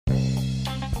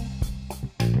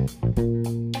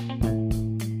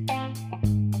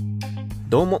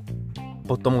どうも、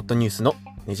ポッドモットニュースの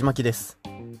ねじまきです。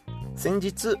先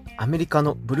日、アメリカ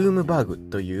のブルームバーグ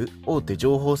という大手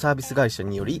情報サービス会社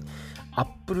により、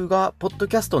Apple がポッド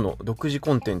キャストの独自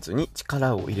コンテンツに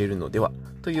力を入れるのでは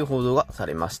という報道がさ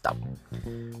れました。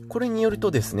これによると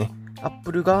ですね、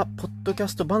Apple がポッドキャ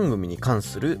スト番組に関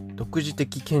する独自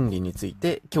的権利につい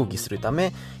て協議するた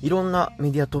め、いろんな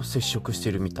メディアと接触して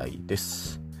いるみたいで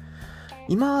す。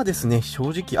今はですね、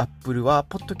正直 Apple は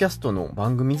ポッドキャストの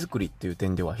番組作りっていう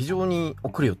点では非常に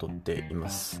遅れをとっていま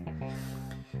す。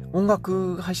音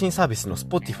楽配信サービスの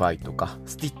Spotify とか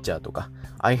Stitcher とか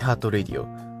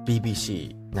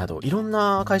iHeartRadio、BBC などいろん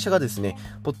な会社がですね、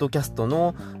ポッドキャスト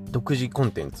の独自コ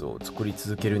ンテンツを作り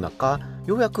続ける中、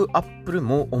ようやく Apple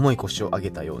も重い腰を上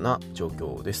げたような状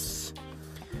況です。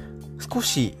少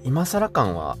し今更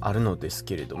感はあるのです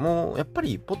けれども、やっぱ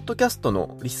りポッドキャスト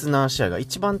のリスナーシェアが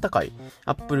一番高い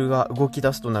Apple が動き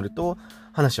出すとなると、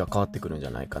話は変わってくるんじゃ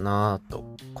ないかな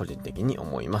と個人的に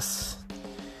思います。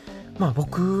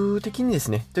僕的にで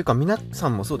すね、というか皆さ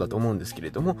んもそうだと思うんですけ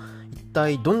れども、一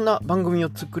体どんな番組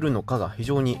を作るのかが非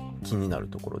常に気になる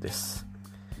ところです。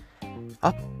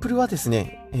Apple はです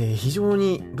ね、非常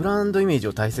にブランドイメージ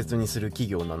を大切にする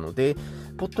企業なので、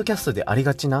ポッドキャストであり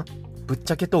がちなぶっ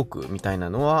ちゃけトークみたいな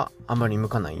のはあまり向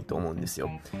かないと思うんですよ。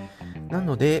な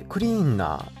のでクリーン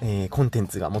な、コンテン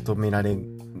ツが求められ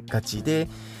がちで、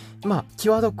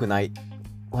際どくない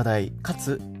話題か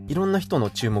ついろんな人の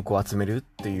注目を集めるっ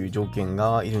ていう条件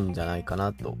がいるんじゃないか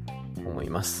なと思い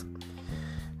ます。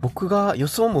僕が予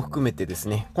想も含めてです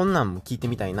ね、こんなんも聞いて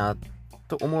みたいな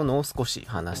と思うのを少し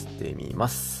話してみま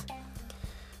す。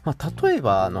例え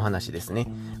ばの話ですね。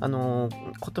今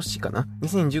年かな、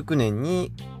2019年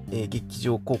に、劇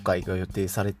場公開が予定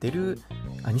されている、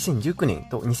2019年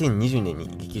と2020年に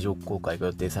劇場公開が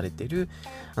予定されている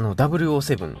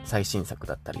007最新作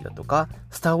だったりだとか、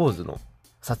スターウォーズの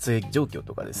撮影状況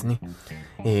とかですね、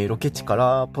ロケ地か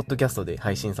らポッドキャストで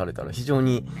配信されたら非常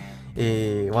に、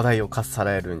話題をかっさ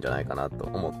らえるんじゃないかなと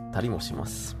思ったりもしま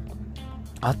す。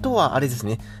あとはあれです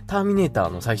ね、ターミネーター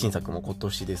の最新作も今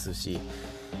年ですし、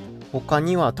他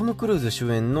にはトム・クルーズ主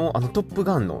演のトップ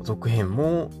ガンの続編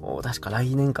も確か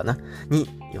来年かなに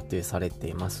予定されて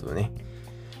いますよね。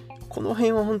この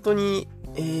辺は本当に、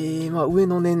上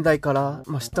の年代から、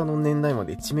下の年代ま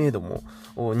で知名度も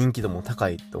人気度も高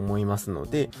いと思いますの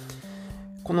で、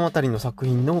このあたりの作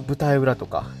品の舞台裏と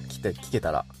か聞け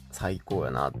たら最高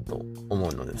やなと思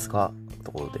うのですが、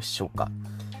どうでしょうか。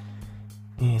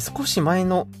少し前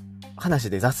の話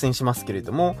で脱線しますけれ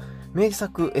ども、名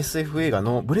作 SF 映画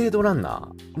のブレードランナ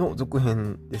ーの続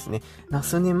編ですね。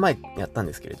数年前やったん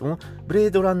ですけれども、ブレ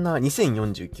ードランナー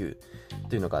2049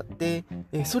というのがあって、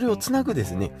それをつなぐで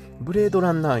すね、ブレード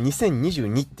ランナー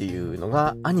2022っていうの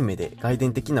がアニメで外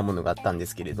伝的なものがあったんで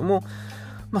すけれども、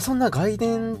そんな外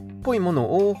伝っぽいも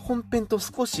のを本編と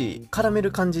少し絡め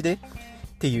る感じで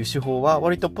っていう手法は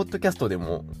割とポッドキャストで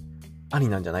もあり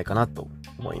なんじゃないかなと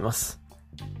思います。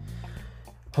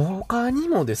他に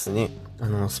もですね、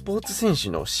スポーツ選手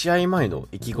の試合前の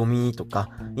意気込みとか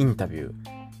インタビュ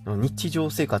ーの日常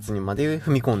生活にまで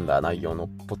踏み込んだ内容の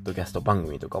ポッドキャスト番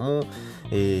組とかも、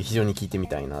非常に聞いてみ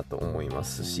たいなと思いま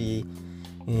すし、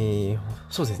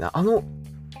そうですね、アッ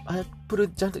プル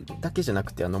だけじゃな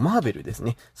くてマーベルです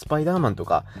ね、スパイダーマンと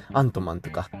かアントマン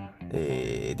とか、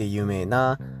で有名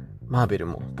なマーベル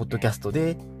もポッドキャスト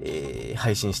で、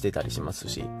配信してたりします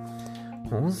し、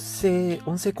音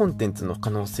声コンテンツの可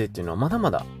能性っていうのはまだ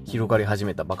まだ広がり始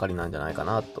めたばかりなんじゃないか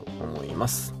なと思いま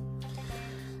す。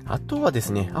あとはで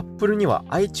すね、Apple には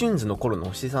iTunes の頃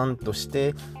の資産とし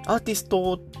て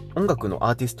音楽の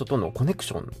アーティストとのコネク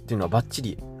ションっていうのはバッチ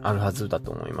リあるはずだ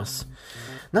と思います。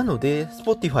なので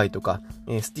Spotify とか、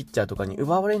Stitcher とかに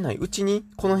奪われないうちに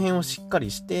この辺をしっか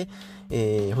りして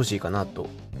欲しいかなと、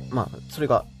それ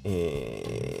が、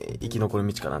生き残る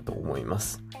道かなと思いま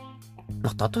す。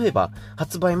例えば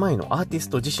発売前のアーティス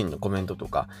ト自身のコメントと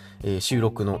か、収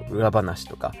録の裏話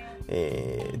とか、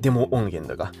デモ音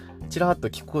源とかちらっと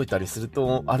聞こえたりする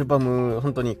とアルバム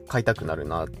本当に買いたくなる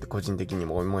なって個人的に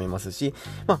も思いますし、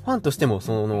ファンとしても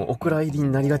そのお蔵入り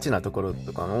になりがちなところ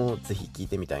とかをぜひ聞い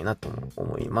てみたいなと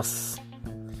思います。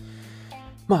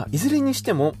いずれにし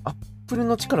てもApple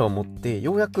の力を持って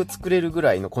ようやく作れるぐ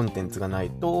らいのコンテンツがない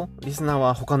とリスナー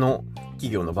は他の企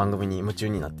業の番組に夢中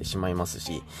になってしまいます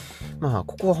し、こ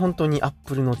こは本当に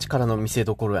Apple の力の見せ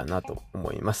所やなと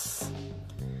思います。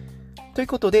という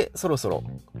ことでそろそろ、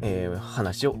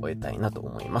話を終えたいなと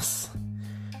思います。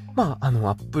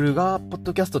Apple がポッ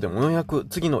ドキャストでもようやく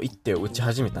次の一手を打ち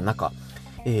始めた中、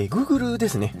Google で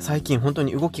すね、最近本当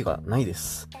に動きがないで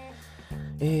す。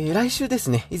来週です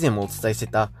ね、以前もお伝えして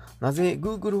た、なぜ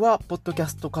Google はポッドキャ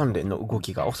スト関連の動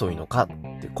きが遅いのかっ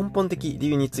て根本的理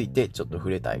由についてちょっと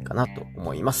触れたいかなと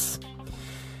思います。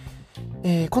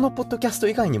このポッドキャスト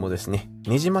以外にもですね、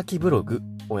ねじ巻きブログ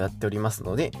をやっております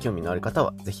ので、興味のある方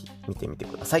はぜひ見てみて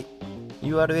ください。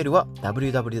URL は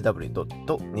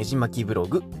www. ねじ巻きブロ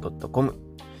グ .com。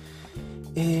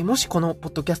もしこのポ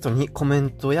ッドキャストにコメン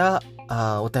トや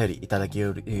お便りいただけ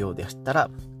るようでした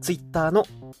ら、Twitter の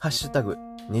ハッシュタグ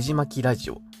ねじ巻きラジ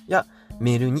オや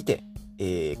メールにて、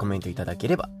コメントいただけ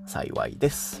れば幸いで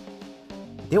す。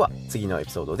では次のエ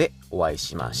ピソードでお会い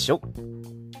しましょう。